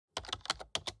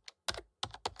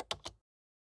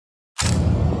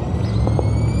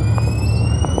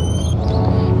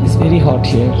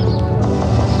right here.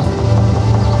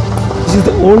 This is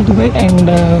the old Dubai,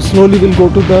 and slowly we'll go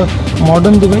to the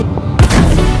modern Dubai.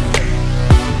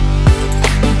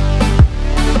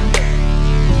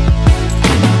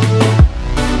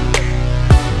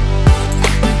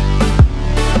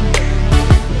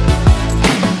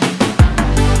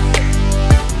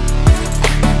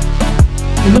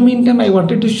 In the meantime, I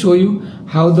wanted to show you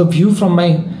how the view from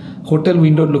my hotel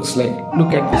window looks like.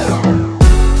 Look at this.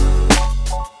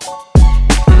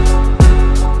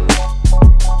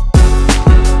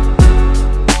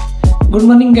 Good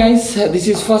morning guys, this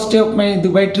is first day of my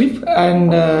Dubai trip,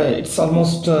 and it's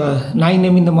almost 9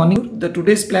 AM in the morning.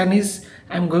 Today's plan is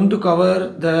I'm going to cover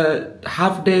the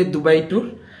half day Dubai tour,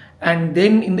 and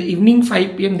then in the evening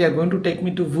 5 PM they are going to take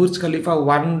me to Burj Khalifa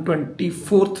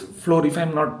 124th floor if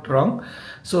I'm not wrong.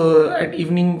 So at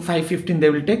evening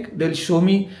 5:15 they'll show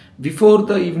me before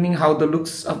the evening how the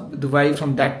looks of Dubai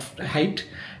from that height,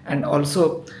 and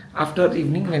also after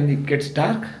evening when it gets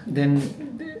dark then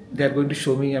they are going to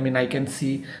show me, I can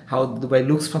see how Dubai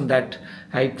looks from that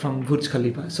height from Burj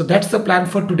Khalifa. So that's the plan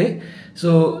for today.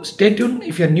 So stay tuned.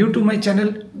 If you're new to my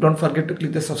channel, don't forget to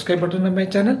click the subscribe button on my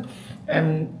channel,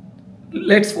 and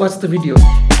let's watch the video.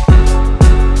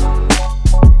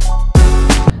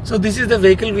 So this is the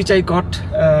vehicle which I got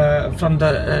from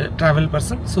the travel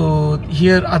person. So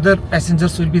here other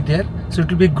passengers will be there. So it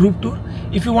will be a group tour.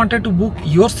 If you wanted to book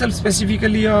yourself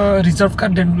specifically a reserved car,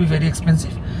 then it will be very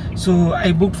expensive. So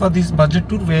I booked for this budget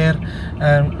tour where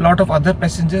a lot of other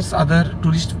passengers, other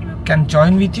tourists can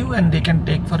join with you, and they can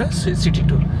take for a city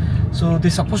tour. So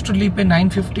they're supposed to leave by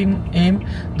 9:15 AM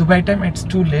Dubai time. It's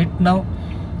too late now,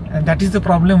 and that is the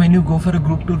problem when you go for a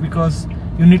group tour, because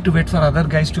you need to wait for other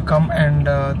guys to come,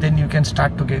 and then you can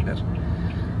start together.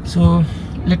 So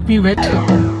let me wait.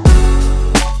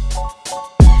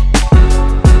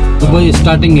 Dubai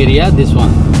starting area, this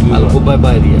one, Al Khubaiba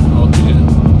area. Okay.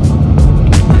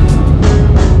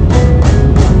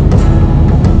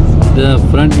 The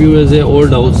front view is a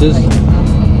old houses,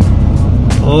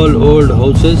 all old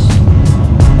houses.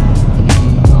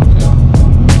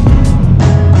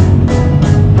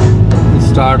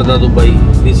 Start the Dubai,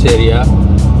 this area.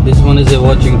 This one is a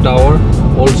watching tower,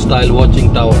 old style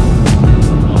watching tower.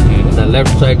 Okay. The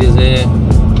left side is a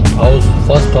house,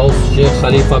 first house, Sheikh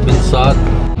Khalifa bin Saad.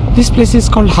 This place is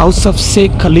called House of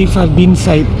Sheikh Khalifa bin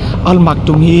Saeed Al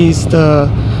Maktoum. He is the,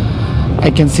 I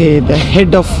can say, the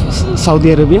head of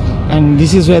Saudi Arabia, and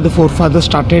this is where the forefathers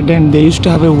started, and they used to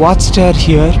have a watchtower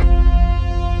here.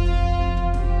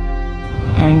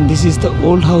 And this is the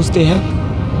old house they have,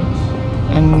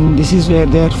 and this is where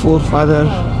their forefather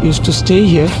used to stay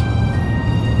here.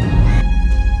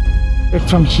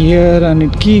 From here, and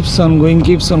it keeps on going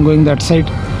that side.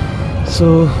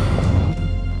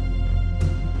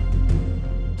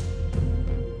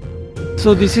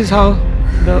 So this is how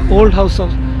the old house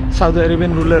of Saudi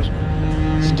Arabian ruler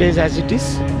stays as it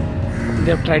is.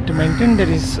 They have tried to maintain.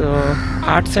 There is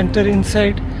art center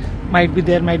inside. Might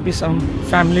be some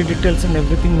family details, and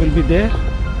everything will be there.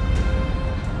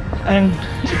 And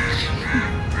it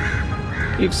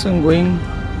keeps on going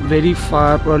very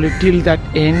far, probably till that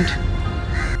end.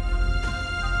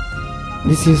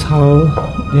 This is how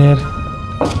their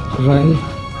royal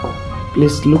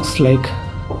place looks like.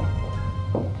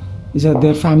 These are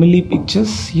their family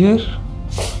pictures here.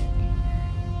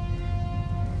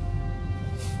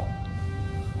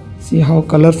 See how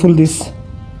colorful these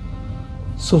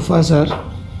sofas are.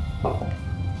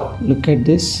 Look at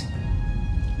this.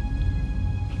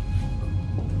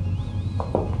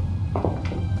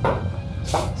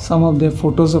 Some of their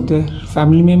photos of their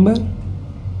family member.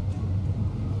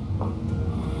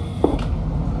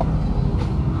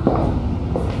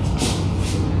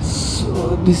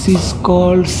 So this is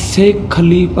called Sheikh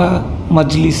Khalifa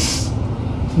Majlis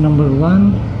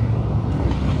 #1.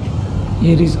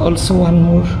 Here is also one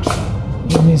more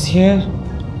room is here.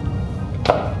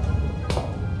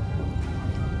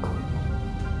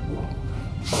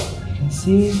 You can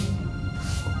see.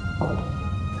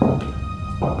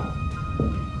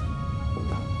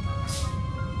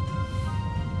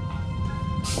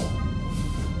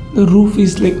 The roof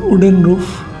is like wooden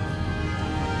roof.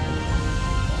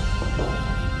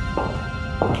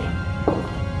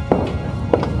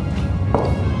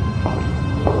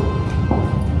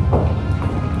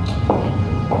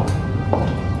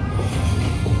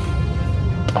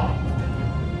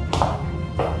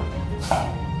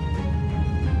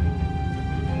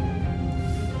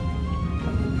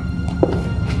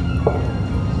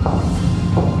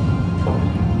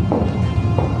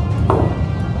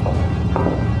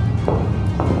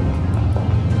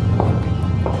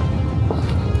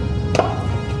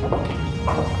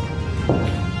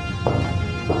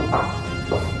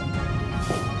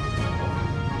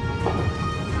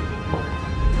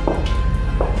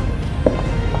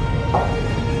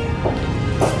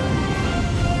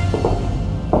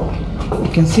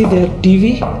 You can see their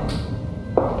TV.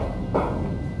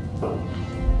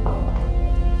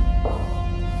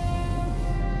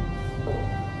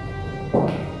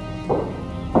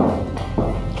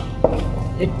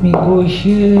 Let me go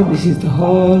here. This is the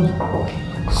hall.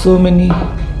 So many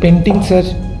paintings are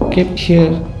kept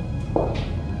here.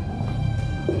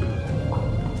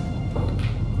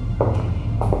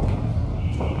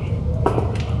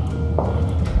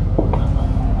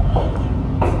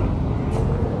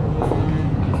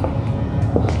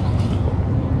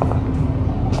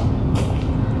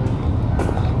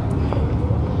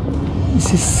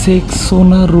 This is Sheikh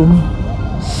Sona room.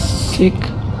 Sheikh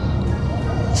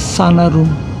Sana room.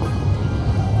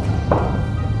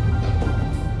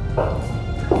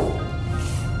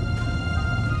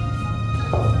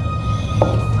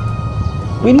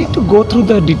 We need to go through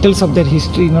the details of their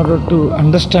history in order to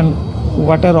understand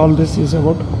what are all this is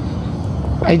about.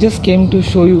 I just came to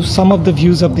show you some of the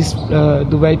views of this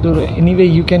Dubai tour. Anyway,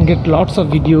 you can get lots of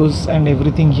videos and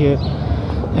everything here.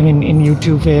 I mean, in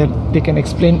YouTube, where they can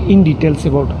explain in details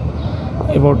about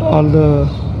all the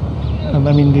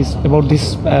about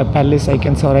this palace, I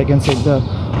can say the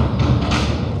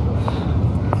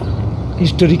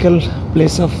historical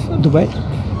place of Dubai.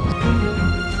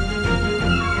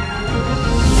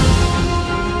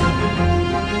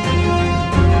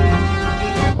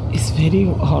 It's very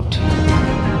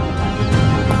hot.